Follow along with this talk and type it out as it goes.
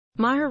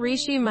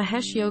Maharishi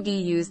Mahesh Yogi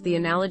used the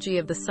analogy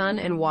of the sun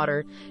and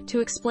water to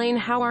explain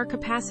how our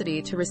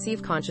capacity to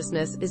receive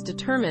consciousness is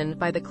determined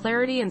by the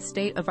clarity and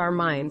state of our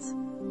minds.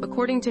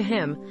 According to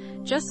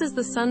him, just as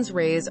the sun's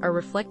rays are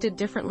reflected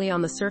differently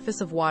on the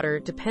surface of water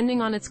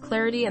depending on its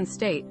clarity and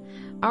state,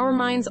 our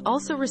minds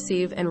also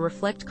receive and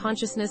reflect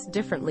consciousness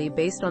differently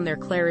based on their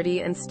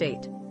clarity and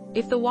state.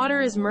 If the water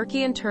is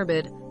murky and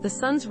turbid, the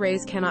sun's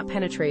rays cannot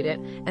penetrate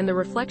it, and the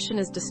reflection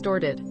is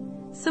distorted.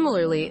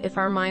 Similarly, if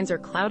our minds are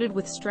clouded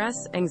with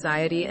stress,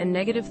 anxiety, and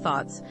negative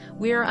thoughts,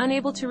 we are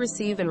unable to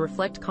receive and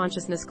reflect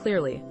consciousness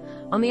clearly.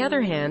 On the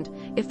other hand,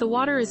 if the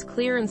water is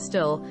clear and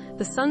still,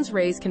 the sun's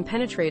rays can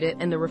penetrate it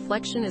and the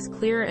reflection is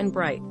clear and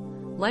bright.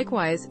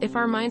 Likewise, if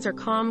our minds are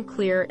calm,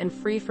 clear, and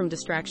free from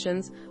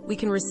distractions, we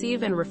can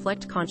receive and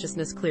reflect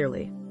consciousness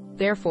clearly.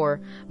 Therefore,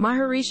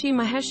 Maharishi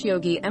Mahesh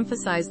Yogi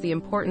emphasized the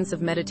importance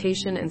of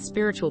meditation and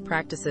spiritual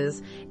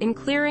practices in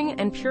clearing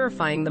and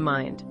purifying the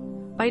mind.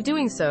 By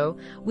doing so,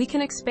 we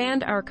can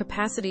expand our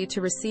capacity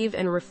to receive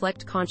and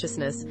reflect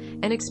consciousness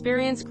and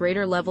experience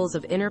greater levels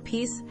of inner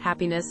peace,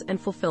 happiness, and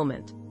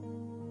fulfillment.